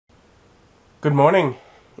Good morning.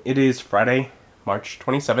 It is Friday, March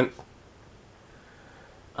 27th.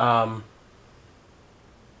 I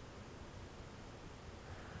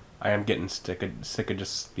am getting sick of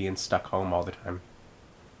just being stuck home all the time.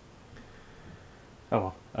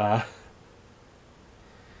 Oh well.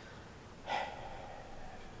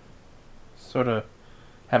 Sort of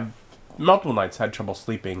have multiple nights had trouble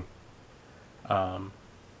sleeping. Last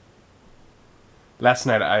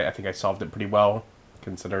night I think I solved it pretty well,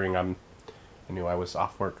 considering I knew I was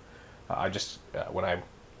off work. I just when I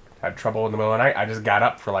had trouble in the middle of the night, I just got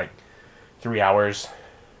up for like 3 hours.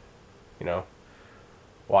 You know,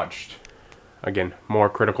 watched again more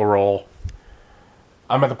Critical Role.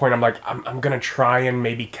 I'm at the point I'm like I'm gonna try and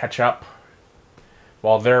maybe catch up.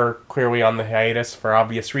 While they're clearly on the hiatus for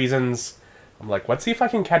obvious reasons, I'm like, let's see if I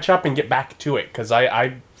can catch up and get back to it, because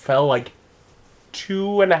I fell like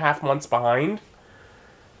 2.5 months behind.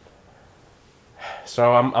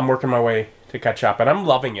 So I'm working my way to catch up, and I'm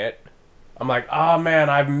loving it. I'm like, oh man,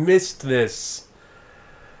 I've missed this.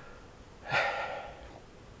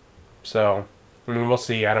 So, I mean, we'll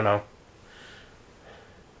see. I don't know.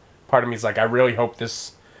 Part of me is like, I really hope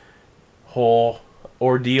this whole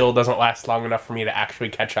ordeal doesn't last long enough for me to actually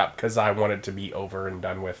catch up, because I want it to be over and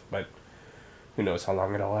done with, but who knows how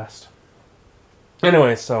long it'll last.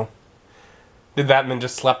 Anyway, so did that and then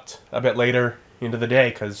just slept a bit later into the day,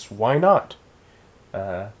 because why not?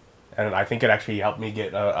 And I think it actually helped me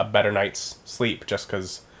get a better night's sleep, just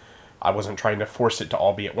because I wasn't trying to force it to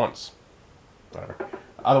all be at once.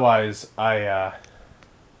 Otherwise, I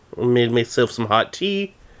made myself some hot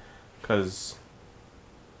tea, because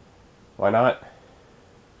why not?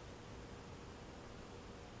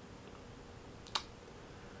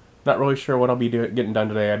 Not really sure what I'll be getting done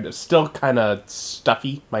today. I'm still kind of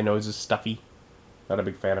stuffy. My nose is stuffy. Not a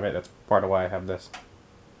big fan of it. That's part of why I have this.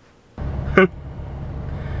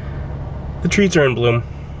 The trees are in bloom.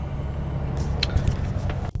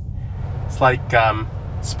 It's like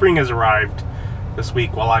spring has arrived this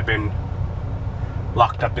week while I've been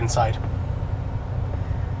locked up inside.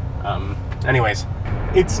 Anyways,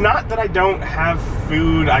 it's not that I don't have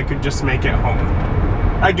food I could just make at home.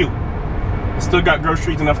 I do. I still got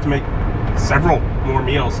groceries enough to make several more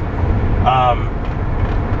meals.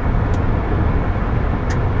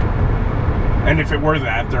 And if it were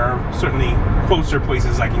that, there are certainly closer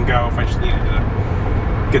places I can go if I just needed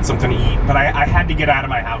to get something to eat. But I had to get out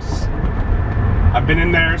of my house. I've been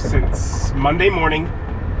in there since Monday morning.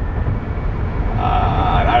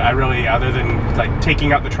 I really, other than like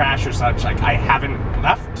taking out the trash or such, like I haven't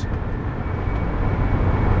left.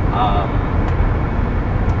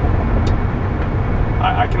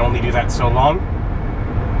 I can only do that so long.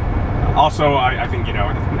 Also, I think, you know,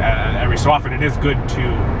 every so often it is good to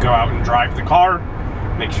go out and drive the car,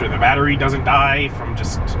 make sure the battery doesn't die from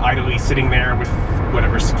just idly sitting there with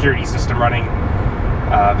whatever security system running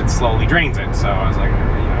that slowly drains it. So I was like,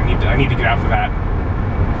 I need to get out for that.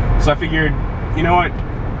 So I figured, you know what,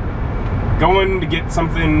 going to get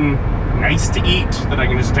something nice to eat that I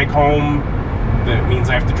can just take home, that means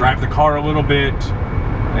I have to drive the car a little bit,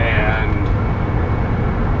 and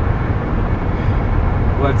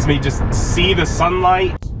lets me just see the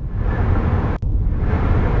sunlight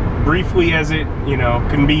briefly as it, you know,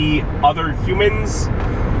 can be other humans.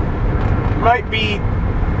 Might be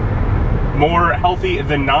more healthy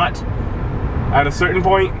than not at a certain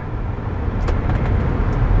point.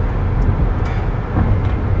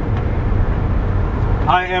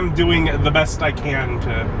 I am doing the best I can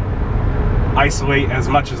to isolate as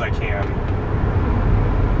much as I can.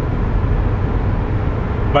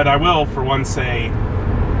 But I will, for one, say,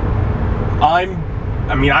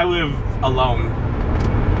 I live alone.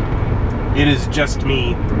 It is just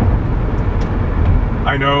me.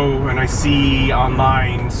 I know, and I see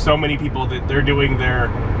online so many people that they're doing their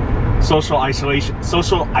social isolation,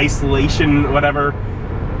 whatever,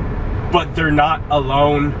 but they're not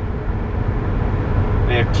alone.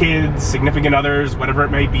 They have kids, significant others, whatever it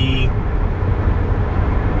may be.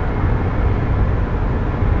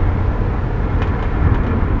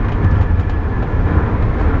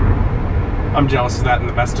 I'm jealous of that in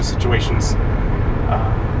the best of situations.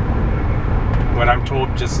 When I'm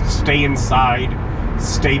told just stay inside,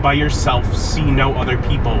 stay by yourself, see no other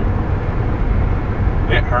people,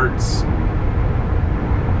 it hurts.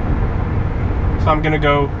 So I'm gonna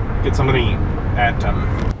go get something to eat at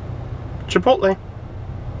Chipotle.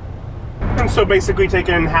 And so basically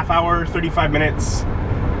taking half hour, 35 minutes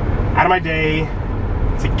out of my day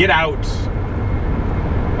to get out.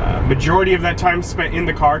 Majority of that time spent in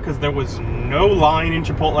the car because there was no line in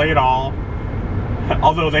Chipotle at all.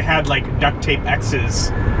 Although they had like duct tape X's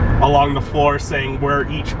along the floor saying where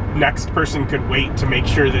each next person could wait to make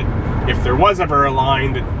sure that if there was ever a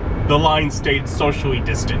line, that the line stayed socially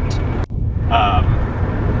distant.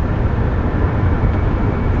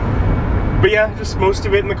 But yeah, just most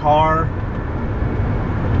of it in the car,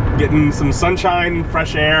 getting some sunshine,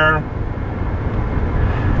 fresh air.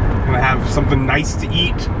 Gonna have something nice to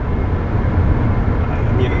eat.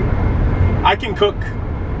 I mean, I can cook,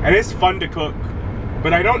 and it's fun to cook,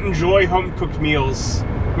 but I don't enjoy home-cooked meals.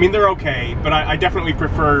 I mean, they're okay, but I definitely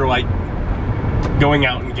prefer, like, going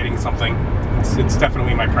out and getting something. It's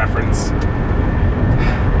definitely my preference.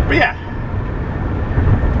 But yeah.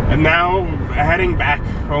 And now, heading back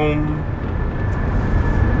home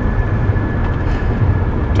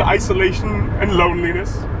to isolation and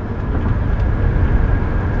loneliness.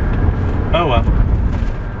 Oh well.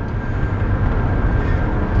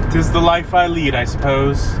 'Tis the life I lead, I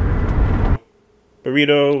suppose.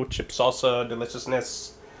 Burrito, chip salsa,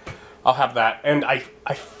 deliciousness. I'll have that. And I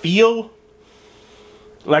feel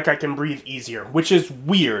like I can breathe easier, which is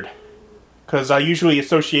weird. Because I usually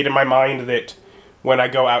associate in my mind that when I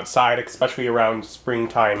go outside, especially around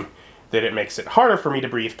springtime, that it makes it harder for me to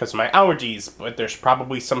breathe because of my allergies, but there's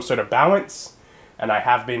probably some sort of balance, and I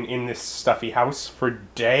have been in this stuffy house for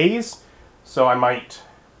days, so I might,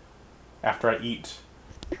 after I eat,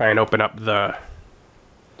 try and open up the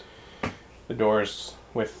doors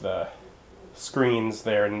with the screens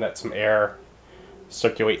there and let some air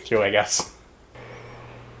circulate through, I guess.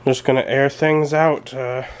 I'm just gonna air things out.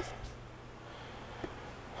 It's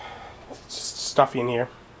just stuffy in here.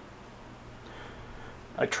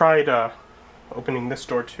 I tried opening this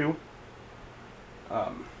door too,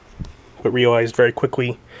 but realized very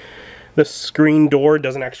quickly the screen door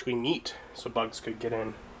doesn't actually meet, so bugs could get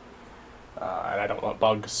in. And I don't want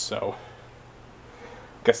bugs, so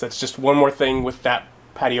I guess that's just one more thing with that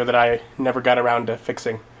patio that I never got around to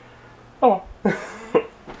fixing. Oh well.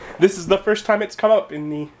 This is the first time it's come up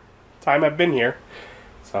in the time I've been here,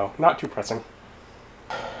 so not too pressing.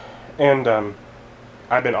 And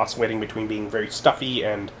I've been oscillating between being very stuffy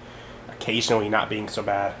and occasionally not being so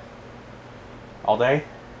bad all day.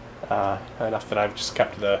 Enough that I've just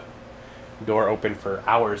kept the door open for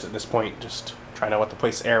hours at this point, just trying to let the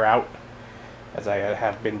place air out, as I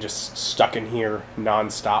have been just stuck in here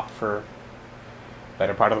non-stop for the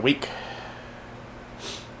better part of the week.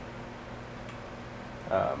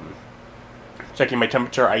 Checking my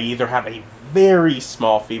temperature, I either have a very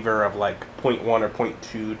small fever of like 0.1 or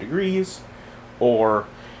 0.2 degrees, or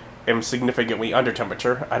am significantly under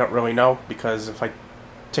temperature. I don't really know, because if I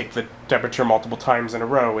take the temperature multiple times in a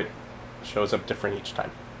row, it shows up different each time.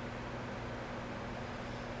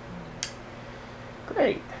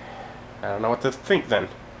 Great. I don't know what to think then.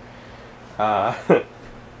 But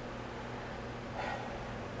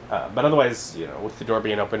otherwise, you know, with the door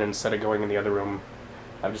being open, instead of going in the other room,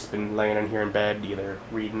 I've just been laying in here in bed, either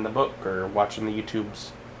reading the book or watching the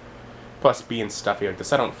YouTubes. Plus, being stuffy like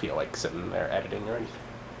this, I don't feel like sitting there editing or anything.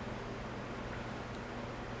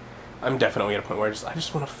 I'm definitely at a point where I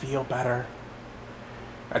just want to feel better.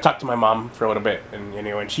 I talked to my mom for a little bit, and you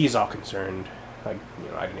know, and she's all concerned. Like,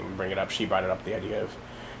 you know, I didn't even bring it up. She brought it up, the idea of,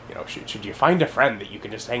 you know, should you find a friend that you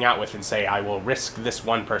can just hang out with and say, I will risk this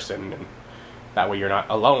one person, and that way you're not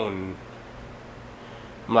alone.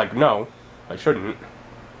 I'm like, no, I shouldn't.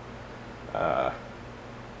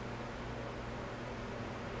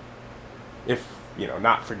 If, you know,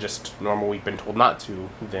 not for just normal we've been told not to,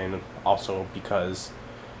 then also because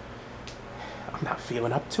I'm not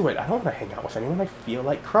feeling up to it. I don't want to hang out with anyone. I feel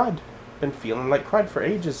like crud. Been feeling like crud for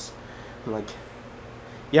ages. I'm like,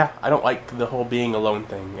 yeah, I don't like the whole being alone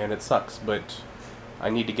thing, and it sucks, but I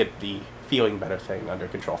need to get the feeling better thing under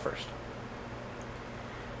control first.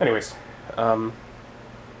 Anyways, I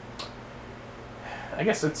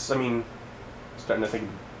guess it's, I mean, starting to think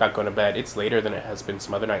about going to bed. It's later than it has been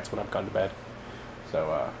some other nights when I've gone to bed.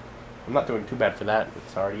 So, I'm not doing too bad for that.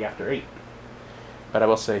 It's already after 8. But I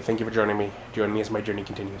will say thank you for joining me as my journey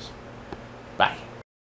continues. Bye.